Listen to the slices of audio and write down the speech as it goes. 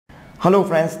Hello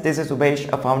friends, this is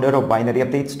Umesh, a founder of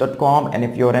binaryupdates.com, and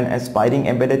if you're an aspiring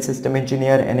embedded system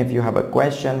engineer and if you have a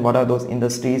question what are those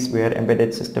industries where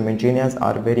embedded system engineers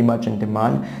are very much in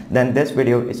demand, then this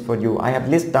video is for you. I have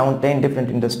listed down 10 different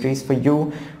industries for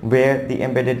you where the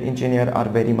embedded engineer are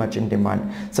very much in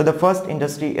demand. So the first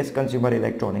industry is consumer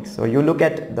electronics. So you look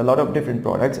at a lot of different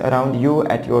products around you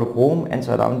at your home and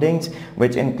surroundings,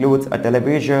 which includes a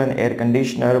television, air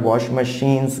conditioner, washing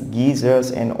machines,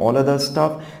 geysers and all other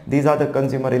stuff. These are the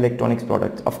consumer electronics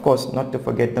products. Of course, not to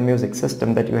forget the music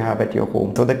system that you have at your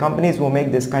home. So the companies who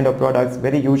make this kind of products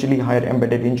very usually hire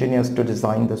embedded engineers to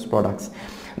design these products.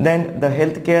 Then the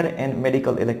healthcare and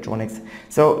medical electronics.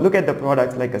 So look at the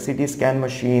products like a CT scan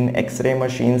machine, X-ray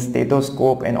machine,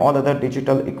 stethoscope and all other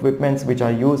digital equipments which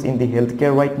are used in the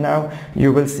healthcare right now.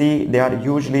 You will see they are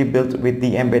usually built with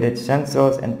the embedded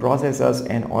sensors and processors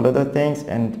and all other things,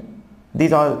 and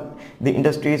these are the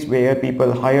industries where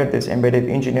people hire these embedded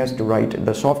engineers to write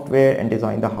the software and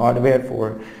design the hardware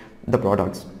for the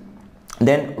products.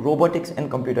 Then robotics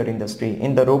and computer industry.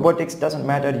 In the robotics, doesn't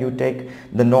matter you take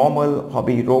the normal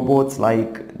hobby robots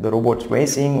like the robots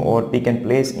racing or pick and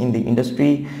place in the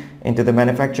industry into the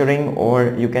manufacturing,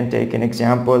 or you can take an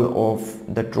example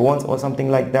of the drones or something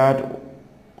like that,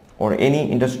 or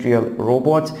any industrial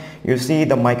robots. You see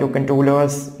the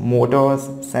microcontrollers, motors,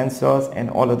 sensors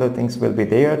and all other things will be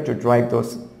there to drive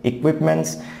those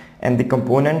equipments and the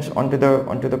components onto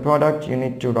the product. You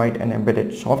need to write an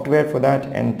embedded software for that,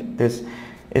 and this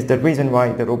is the reason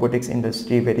why the robotics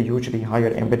industry very hugely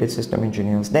hire embedded system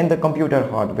engineers. Then the computer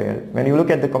hardware. When you look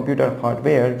at the computer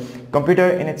hardware, computer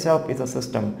in itself is a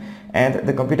system, and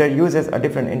the computer uses a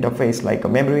different interface like a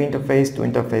memory interface to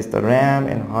interface the RAM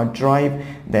and hard drive,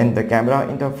 then the camera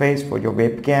interface for your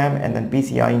webcam, and then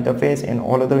PCI interface and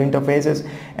all other interfaces.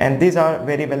 And these are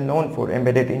very well known for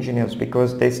embedded engineers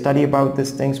because they study about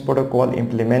these things, protocol,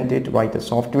 implement it, write the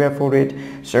software for it.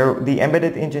 So the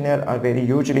embedded engineer are very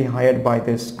usually hired by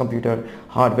this computer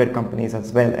hardware companies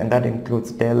as well, and that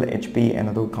includes Dell, HP and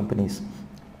other companies.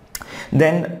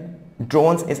 Then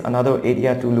drones is another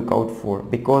area to look out for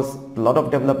because a lot of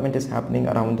development is happening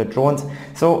around the drones.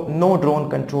 So no drone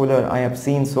controller I have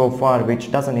seen so far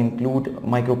which doesn't include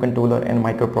microcontroller and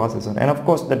microprocessor. And of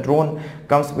course the drone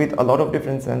comes with a lot of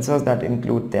different sensors that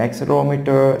include the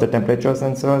accelerometer, the temperature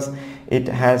sensors. It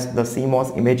has the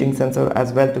CMOS imaging sensor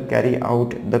as well to carry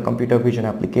out the computer vision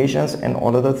applications and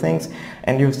all other things.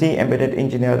 And you see embedded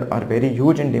engineers are very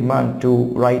huge in demand to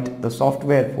write the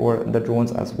software for the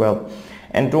drones as well.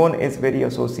 And drone is very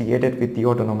associated with the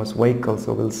autonomous vehicle,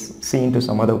 so we'll see into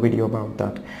some other video about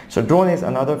that. So drone is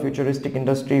another futuristic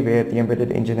industry where the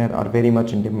embedded engineers are very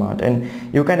much in demand, and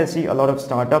you kind of see a lot of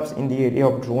startups in the area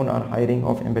of drone are hiring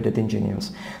of embedded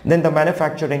engineers. Then the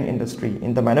manufacturing industry.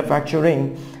 In the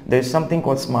manufacturing, there's something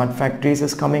called smart factories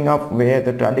is coming up where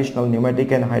the traditional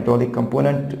pneumatic and hydraulic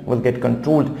component will get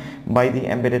controlled by the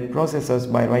embedded processors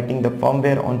by writing the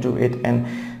firmware onto it. And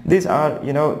these are,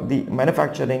 the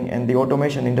manufacturing and the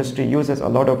automation industry uses a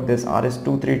lot of this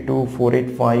RS-232,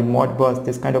 485, Modbus,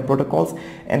 this kind of protocols,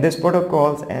 and these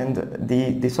protocols and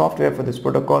the software for these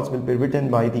protocols will be written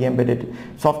by the embedded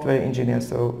software engineers.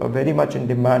 So very much in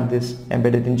demand this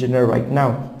embedded engineer right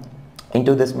now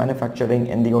into this manufacturing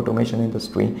and the automation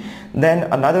industry.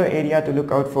 Then another area to look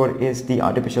out for is the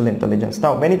artificial intelligence.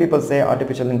 Now many people say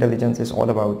artificial intelligence is all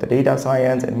about the data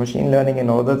science and machine learning and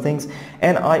other things,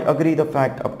 and I agree the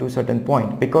fact up to a certain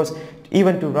point, because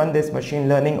even to run this machine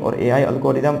learning or AI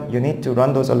algorithm, you need to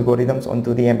run those algorithms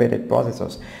onto the embedded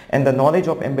processors, and the knowledge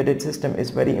of embedded system is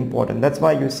very important. That's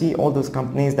why you see all those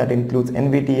companies that includes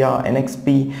NVIDIA,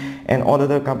 NXP and all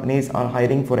other companies are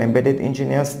hiring for embedded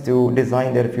engineers to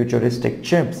design their futuristic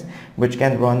chips which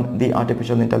can run the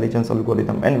artificial intelligence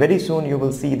algorithm. And very soon you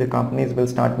will see the companies will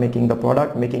start making the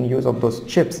product, making use of those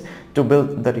chips to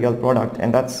build the real product.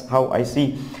 And that's how I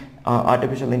see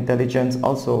artificial intelligence.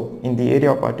 Also in the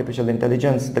area of artificial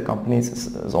intelligence, the companies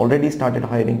has already started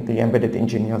hiring the embedded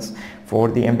engineers for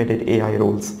the embedded AI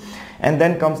roles. And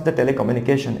then comes the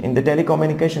telecommunication. In the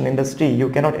telecommunication industry, you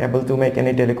cannot able to make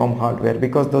any telecom hardware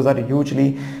because those are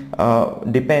hugely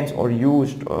depends or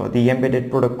used the embedded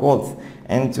protocols.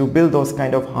 And to build those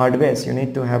kind of hardwares, you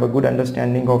need to have a good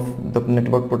understanding of the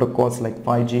network protocols like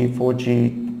 5G,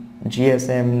 4G,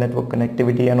 GSM, network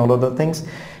connectivity and all other things.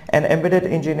 And embedded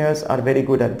engineers are very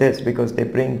good at this because they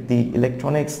bring the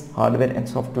electronics, hardware and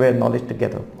software knowledge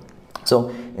together. So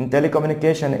in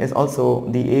telecommunication is also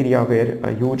the area where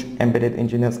a huge embedded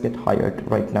engineers get hired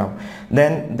right now.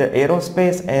 Then the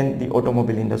aerospace and the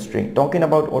automobile industry. Talking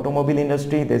about automobile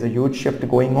industry, there's a huge shift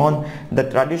going on. The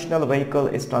traditional vehicle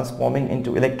is transforming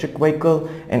into electric vehicle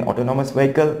and autonomous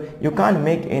vehicle. You can't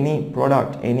make any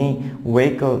product, any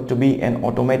vehicle to be an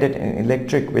automated and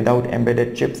electric without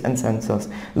embedded chips and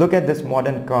sensors. Look at this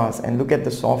modern cars and look at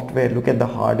the software, look at the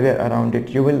hardware around it.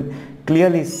 You will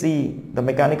clearly see the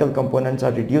mechanical components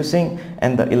are reducing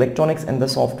and the electronics and the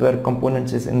software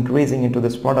components is increasing into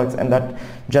these products, and that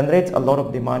generates a lot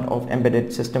of demand of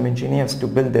embedded system engineers to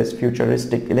build this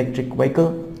futuristic electric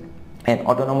vehicle and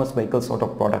autonomous vehicle sort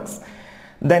of products.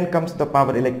 Then comes the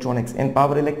power electronics. In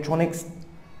power electronics,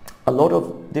 a lot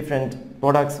of different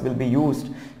products will be used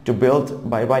to build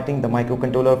by writing the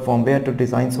microcontroller firmware to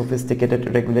design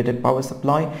sophisticated regulated power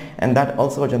supply, and that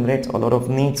also generates a lot of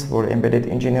needs for embedded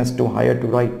engineers to hire to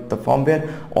write the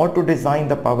firmware or to design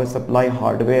the power supply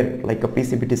hardware like a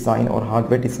PCB design or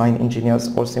hardware design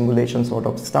engineers or simulation sort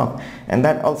of stuff, and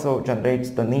that also generates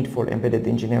the need for embedded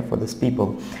engineer for these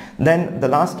people. Then the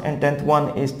last and 10th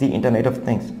one is the Internet of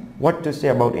Things. What to say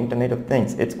about Internet of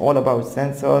Things? It's all about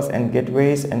sensors and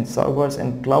gateways and servers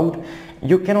and cloud.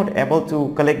 You cannot able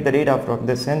to collect the data from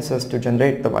the sensors to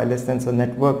generate the wireless sensor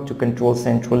network to control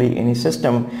centrally any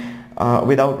system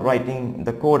without writing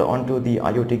the code onto the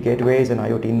IoT gateways and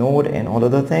IoT node and all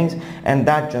other things, and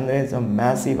that generates a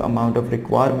massive amount of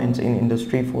requirements in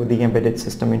industry for the embedded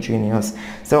system engineers.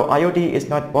 So IoT is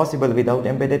not possible without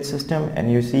embedded system,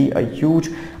 and you see a huge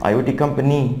IoT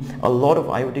company, a lot of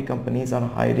IoT companies are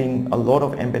hiring a lot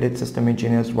of embedded system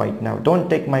engineers right now. Don't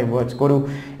take my words, go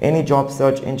to any job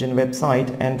search engine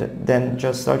website and then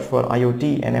just search for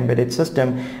IoT and embedded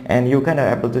system, and you kind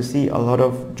of able to see a lot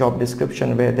of job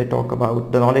description where they talk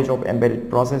about the knowledge of embedded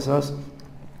processors,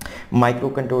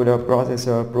 microcontroller,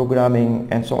 processor, programming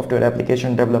and software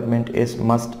application development is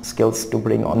must skills to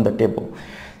bring on the table.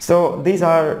 So these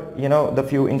are, you know, the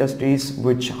few industries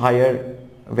which hire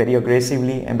very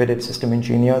aggressively embedded system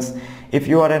engineers. If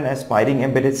you are an aspiring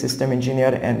embedded system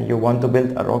engineer and you want to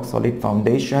build a rock solid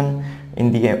foundation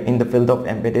in the field of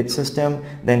embedded system,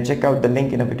 then check out the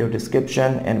link in the video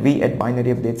description, and we at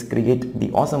Binary Updates create the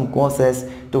awesome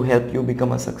courses to help you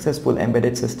become a successful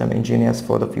embedded system engineers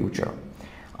for the future.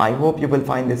 I hope you will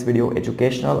find this video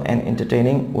educational and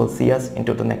entertaining. We'll see us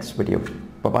into the next video.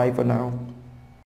 Bye bye for now.